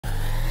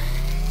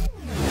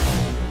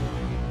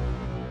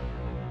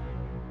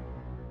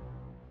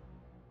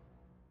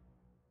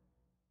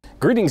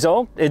Greetings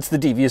all, it's the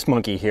Devious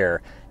Monkey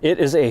here. It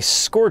is a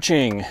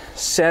scorching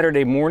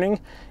Saturday morning.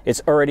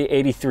 It's already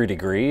 83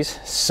 degrees,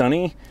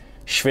 sunny,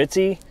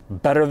 schwitzy,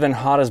 better than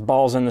hot as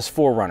balls in this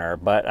 4Runner,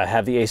 but I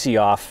have the AC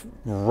off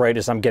right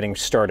as I'm getting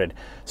started.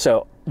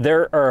 So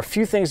there are a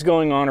few things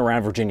going on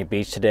around Virginia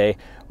Beach today.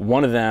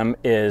 One of them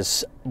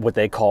is what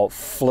they call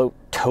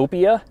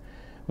Floatopia,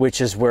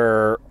 which is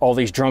where all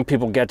these drunk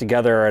people get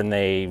together and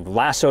they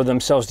lasso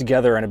themselves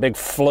together in a big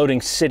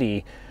floating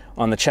city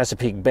on the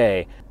Chesapeake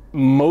Bay.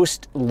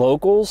 Most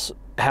locals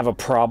have a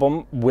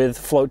problem with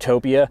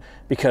Floatopia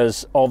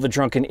because all the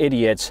drunken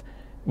idiots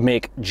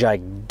make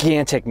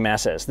gigantic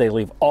messes. They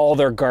leave all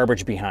their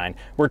garbage behind.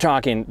 We're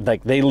talking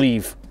like they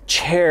leave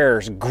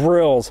chairs,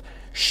 grills,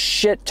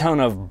 shit ton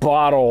of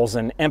bottles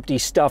and empty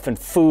stuff and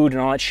food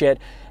and all that shit.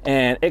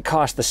 And it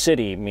costs the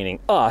city, meaning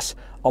us,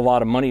 a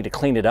lot of money to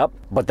clean it up.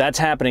 But that's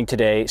happening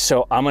today.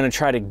 So I'm gonna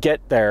try to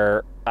get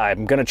there.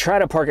 I'm gonna try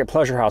to park at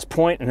Pleasure House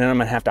Point, and then I'm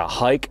gonna have to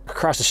hike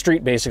across the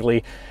street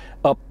basically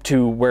up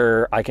to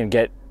where I can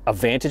get a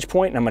vantage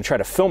point, and I'm gonna try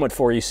to film it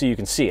for you so you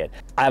can see it.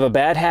 I have a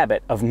bad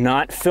habit of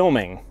not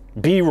filming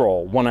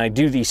B-roll when I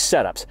do these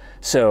setups.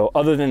 So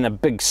other than the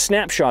big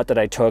snapshot that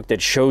I took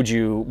that showed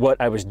you what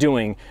I was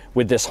doing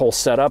with this whole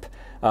setup,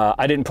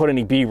 I didn't put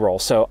any B-roll.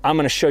 So I'm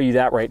gonna show you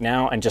that right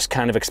now and just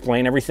kind of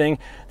explain everything.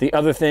 The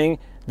other thing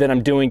that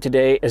I'm doing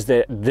today is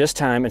that this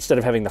time, instead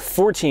of having the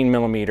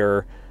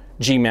 14mm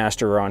G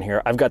Master on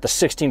here, I've got the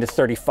 16 to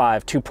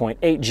 35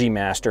 2.8 G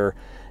Master,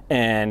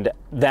 and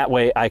that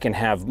way I can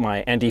have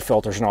my ND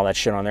filters and all that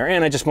shit on there.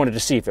 And I just wanted to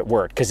see if it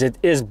worked, because it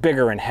is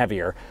bigger and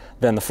heavier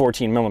than the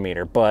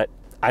 14mm, but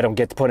I don't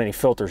get to put any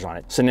filters on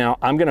it. So now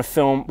I'm gonna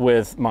film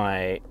with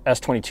my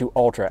S22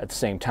 Ultra at the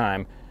same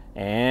time,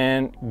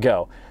 and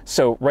go.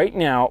 So right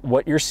now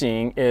what you're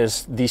seeing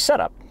is the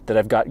setup that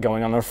I've got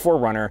going on the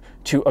 4Runner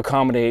to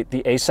accommodate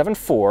the A7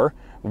 IV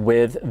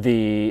with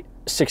the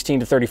 16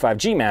 to 35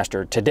 G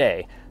Master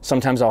today.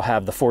 Sometimes I'll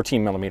have the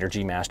 14mm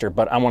G Master,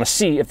 but I want to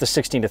see if the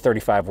 16 to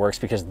 35 works,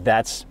 because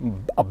that's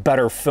a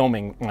better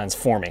filming lens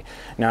for me.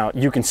 Now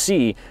you can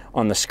see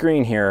on the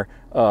screen here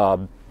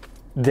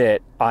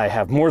that I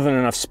have more than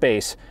enough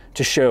space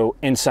to show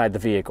inside the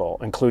vehicle,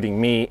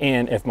 including me,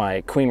 and if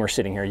my queen were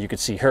sitting here, you could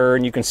see her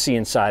and you can see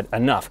inside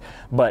enough.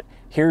 But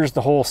here's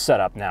the whole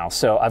setup now.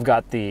 So I've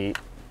got the,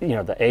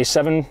 the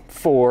A7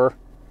 IV,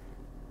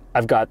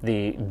 I've got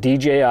the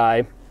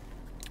DJI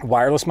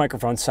wireless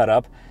microphone set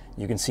up.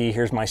 You can see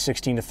here's my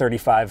 16 to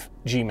 35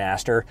 G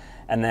Master.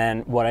 And then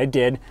what I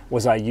did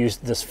was I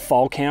used this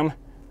Falcon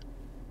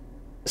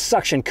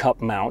suction cup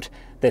mount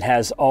that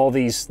has all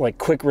these like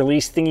quick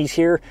release thingies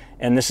here.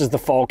 And this is the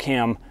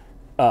Falcon,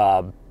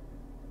 I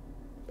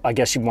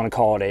guess you want to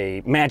call it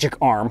a magic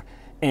arm.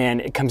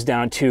 And it comes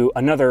down to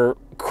another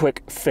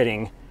quick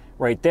fitting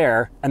right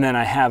there. And then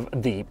I have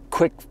the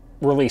quick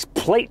release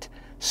plate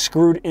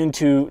screwed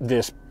into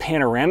this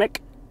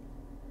panoramic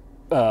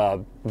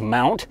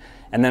mount,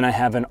 and then I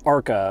have an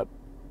ARCA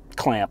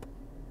clamp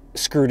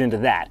screwed into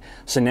that.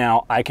 So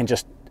now I can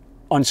just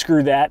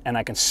unscrew that and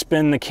I can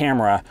spin the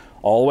camera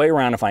all the way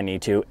around if I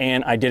need to.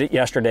 And I did it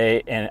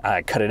yesterday and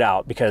I cut it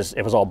out because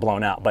it was all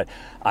blown out, but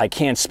I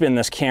can spin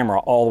this camera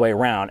all the way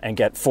around and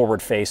get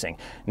forward facing.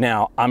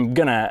 Now I'm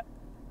gonna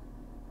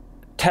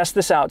test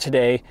this out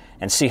today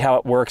and see how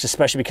it works,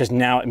 especially because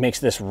now it makes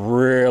this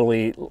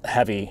really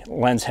heavy,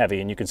 lens heavy,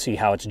 and you can see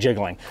how it's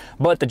jiggling.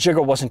 But the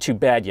jiggle wasn't too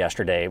bad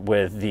yesterday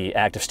with the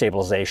active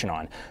stabilization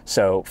on.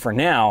 So for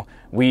now,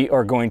 we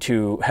are going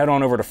to head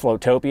on over to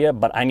Floatopia,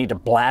 but I need to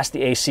blast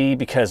the AC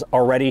because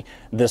already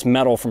this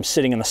metal from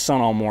sitting in the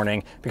sun all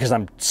morning, because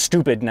I'm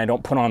stupid and I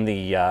don't put on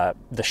the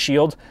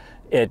shield,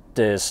 it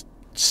is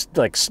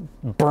like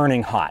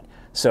burning hot.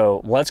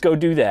 So let's go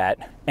do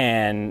that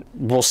and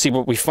we'll see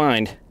what we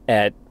find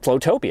at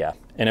Floatopia.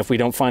 And if we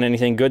don't find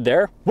anything good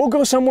there, we'll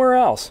go somewhere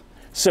else.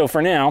 So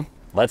for now,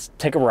 let's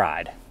take a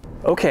ride.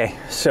 Okay,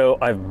 so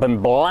I've been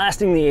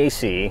blasting the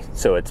AC,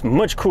 so it's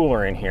much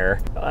cooler in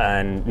here.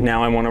 And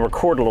now I want to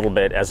record a little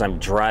bit as I'm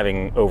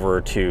driving over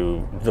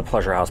to the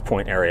Pleasure House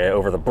Point area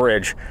over the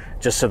bridge,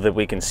 just so that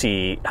we can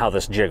see how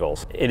this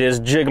jiggles. It is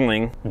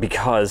jiggling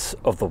because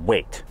of the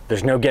weight.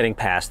 There's no getting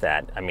past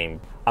that. I mean,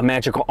 a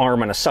magical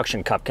arm and a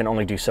suction cup can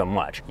only do so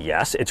much.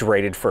 Yes, it's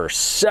rated for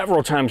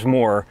several times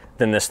more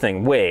than this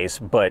thing weighs,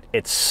 but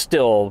it's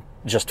still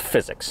just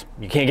physics.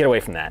 You can't get away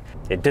from that.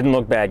 It didn't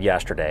look bad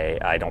yesterday.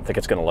 I don't think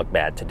it's gonna look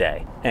bad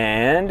today.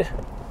 And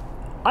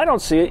I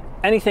don't see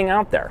anything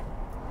out there.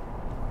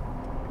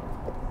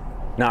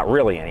 Not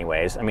really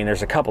anyways. I mean,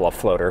 there's a couple of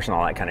floaters and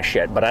all that kind of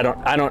shit, but I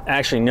don't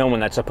actually know when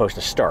that's supposed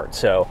to start.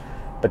 So,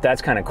 but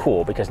that's kind of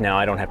cool because now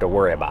I don't have to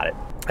worry about it.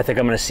 I think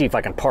I'm gonna see if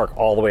I can park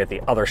all the way at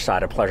the other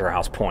side of Pleasure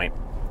House Point,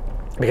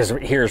 because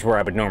here's where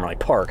I would normally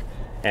park,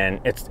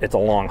 and it's a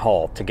long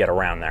haul to get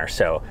around there.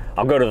 So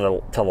I'll go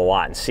to the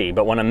lot and see,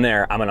 but when I'm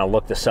there, I'm gonna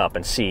look this up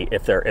and see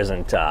if there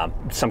isn't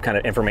some kind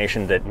of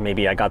information that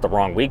maybe I got the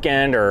wrong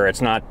weekend, or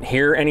it's not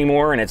here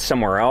anymore and it's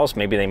somewhere else.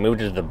 Maybe they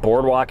moved it to the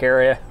boardwalk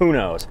area, who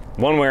knows?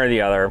 One way or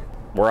the other,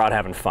 we're out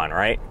having fun,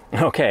 right?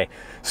 Okay,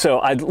 so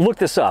I looked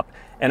this up,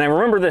 And I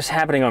remember this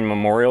happening on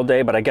Memorial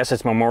Day, but I guess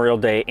it's Memorial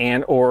Day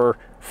and or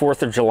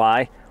 4th of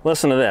July.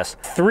 Listen to this.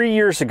 3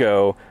 years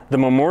ago, the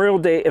Memorial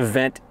Day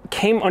event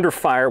came under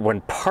fire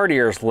when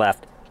partiers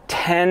left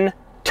 10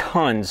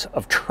 tons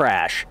of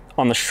trash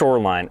on the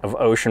shoreline of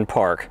Ocean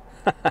Park.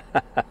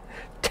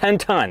 10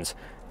 tons.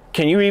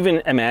 Can you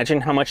even imagine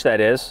how much that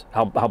is?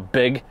 How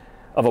big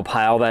of a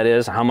pile that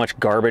is? How much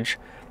garbage?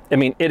 I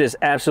mean, it is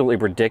absolutely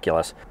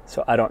ridiculous.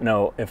 So I don't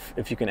know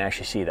if you can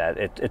actually see that.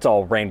 It's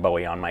all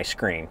rainbowy on my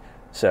screen.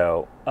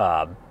 So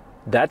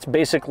that's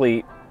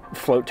basically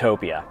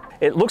Floatopia.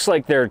 It looks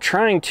like they're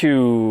trying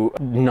to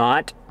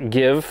not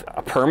give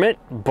a permit,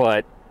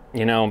 but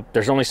you know,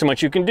 there's only so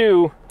much you can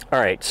do. All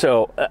right,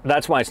 so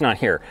that's why it's not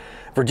here.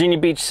 Virginia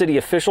Beach city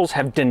officials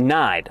have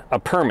denied a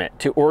permit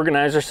to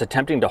organizers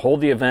attempting to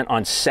hold the event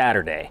on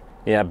Saturday.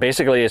 Yeah,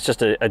 basically it's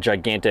just a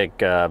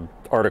gigantic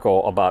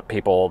article about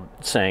people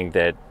saying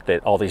that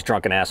all these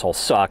drunken assholes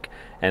suck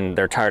and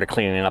they're tired of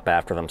cleaning up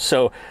after them.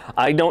 So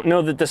I don't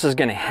know that this is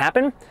gonna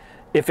happen.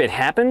 If it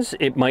happens,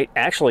 it might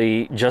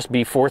actually just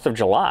be 4th of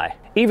July.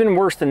 Even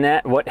worse than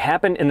that, what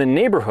happened in the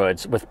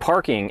neighborhoods with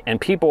parking and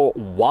people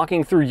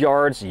walking through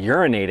yards,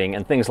 urinating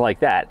and things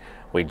like that.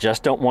 We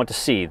just don't want to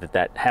see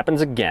that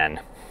happens again.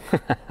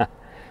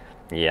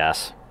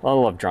 Yes, I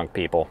love drunk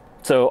people.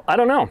 So I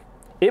don't know,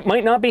 it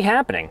might not be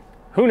happening.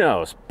 Who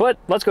knows, but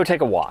let's go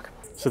take a walk.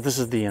 So this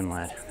is the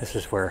inlet. This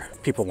is where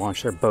people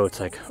launch their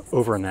boats, like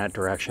over in that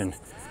direction.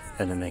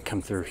 And then they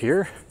come through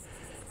here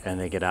and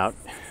they get out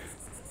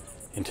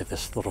into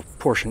this little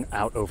portion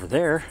out over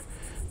there.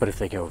 But if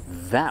they go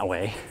that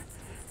way,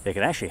 they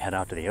could actually head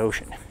out to the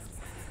ocean.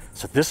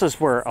 So this is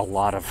where a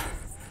lot of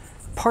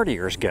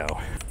partiers go.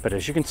 But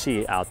as you can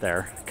see out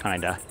there,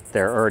 kinda,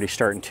 they're already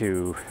starting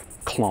to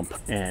clump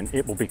and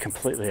it will be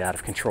completely out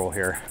of control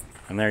here.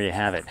 And there you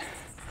have it.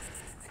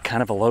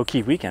 Kind of a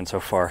low-key weekend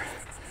so far.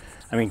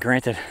 I mean,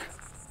 granted,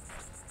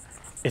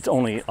 it's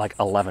only like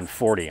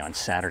 11:40 on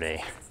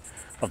Saturday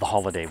of the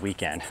holiday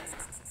weekend.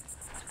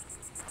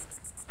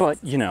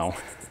 But, you know,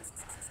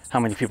 how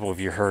many people have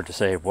you heard to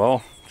say,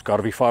 well, it's got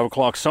to be 5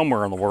 o'clock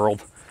somewhere in the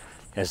world,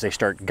 as they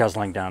start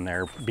guzzling down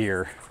their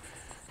beer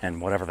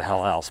and whatever the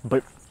hell else.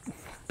 But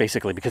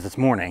basically, because it's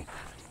morning,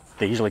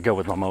 they usually go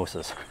with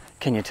mimosas.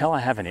 Can you tell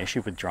I have an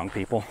issue with drunk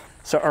people?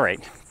 So, all right,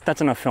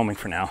 that's enough filming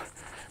for now.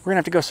 We're gonna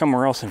have to go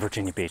somewhere else in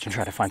Virginia Beach and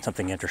try to find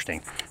something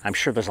interesting. I'm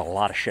sure there's a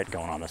lot of shit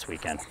going on this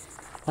weekend.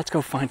 Let's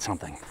go find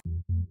something.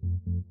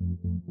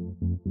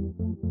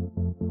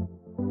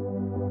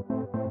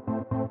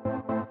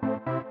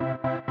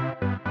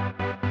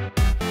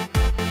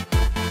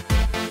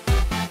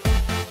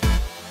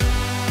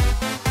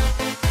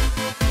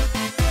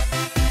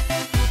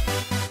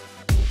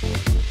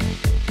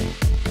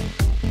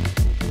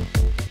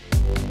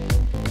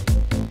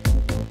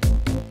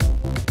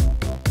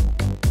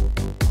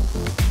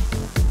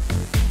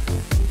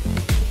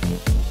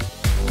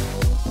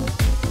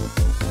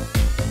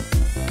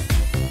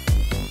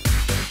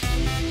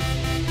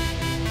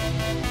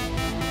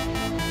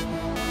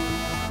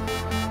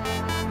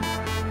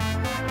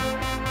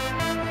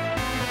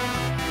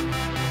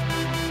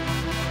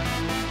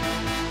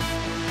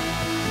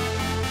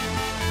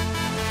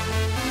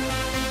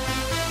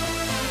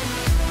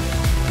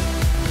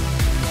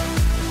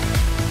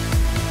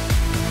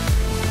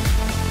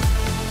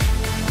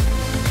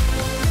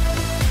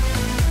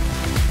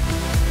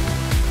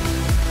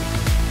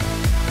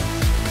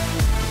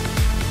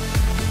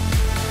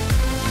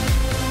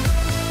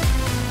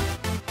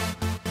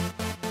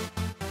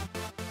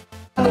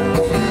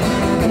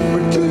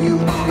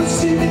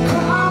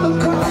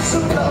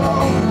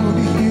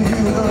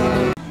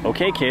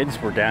 Okay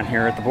kids, we're down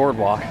here at the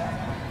boardwalk.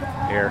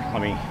 Here,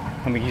 let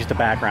me use the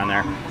background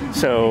there.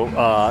 So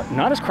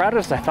not as crowded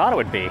as I thought it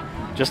would be.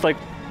 Just like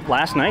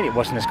last night, it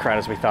wasn't as crowded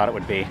as we thought it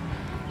would be.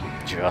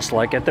 Just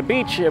like at the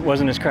beach, it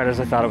wasn't as crowded as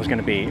I thought it was going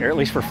to be, or at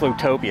least for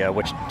Floatopia,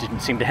 which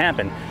didn't seem to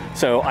happen.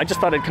 So I just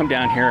thought I'd come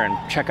down here and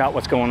check out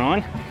what's going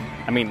on.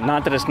 I mean,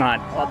 not that there's not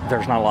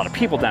a lot of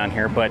people down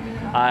here, but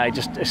I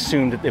just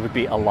assumed that it would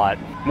be a lot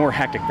more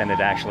hectic than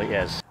it actually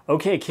is.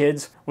 Okay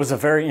kids, was a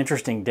very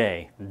interesting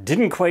day.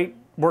 Didn't quite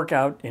work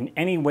out in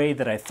any way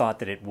that I thought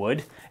that it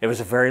would. It was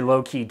a very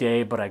low-key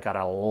day, but I got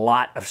a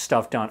lot of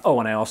stuff done. Oh,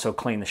 and I also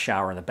cleaned the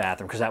shower in the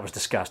bathroom because that was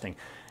disgusting.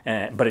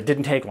 But it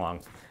didn't take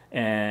long.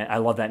 And I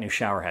love that new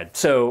shower head.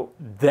 So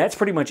that's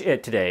pretty much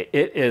it today.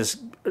 It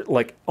is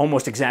like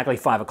almost exactly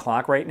 5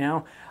 o'clock right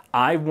now.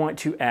 I want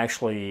to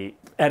actually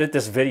edit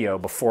this video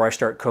before I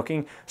start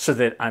cooking so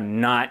that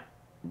I'm not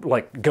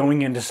like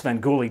going in to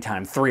spend ghoulie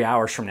time 3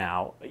 hours from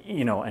now,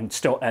 you know, and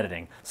still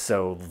editing.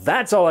 So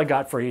that's all I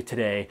got for you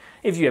today.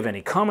 If you have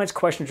any comments,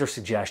 questions, or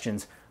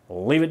suggestions,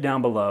 leave it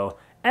down below.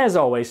 As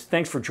always,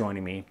 thanks for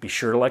joining me. Be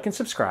sure to like and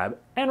subscribe.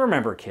 And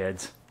remember,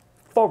 kids,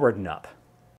 forward and up.